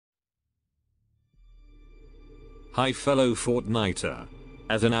Hi fellow Fortniter.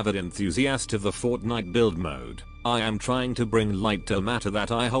 As an avid enthusiast of the Fortnite build mode, I am trying to bring light to a matter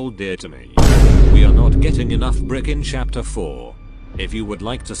that I hold dear to me. We are not getting enough brick in chapter 4. If you would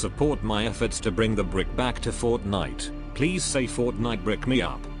like to support my efforts to bring the brick back to Fortnite, please say Fortnite brick me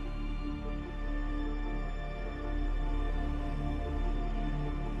up.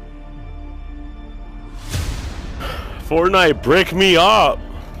 Fortnite brick me up.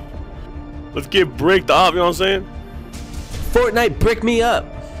 Let's get bricked up, you know what I'm saying? Fortnite brick me up.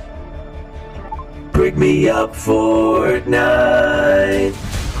 Brick me up, Fortnite.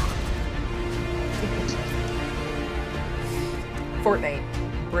 Fortnite,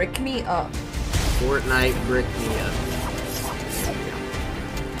 brick me up. Fortnite brick me up.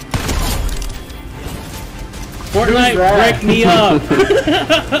 Fortnite brick me up.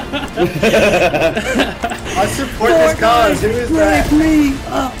 I support this cause. Who is that? Brick me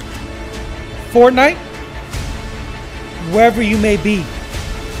up. Fortnite, wherever you may be,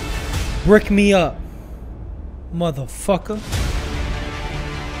 brick me up, motherfucker.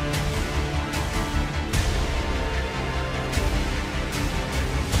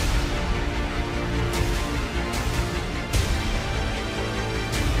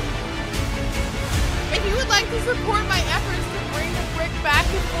 If you would like to support my efforts to bring the brick back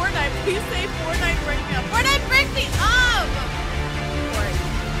in Fortnite, please say Fortnite brick me up. Fortnite brick me up!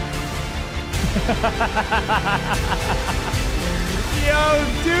 Yo,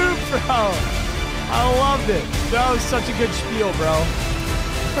 dude, bro. I loved it. That was such a good spiel, bro.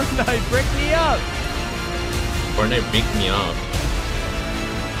 Fortnite, brick me up. Fortnite, brick me up.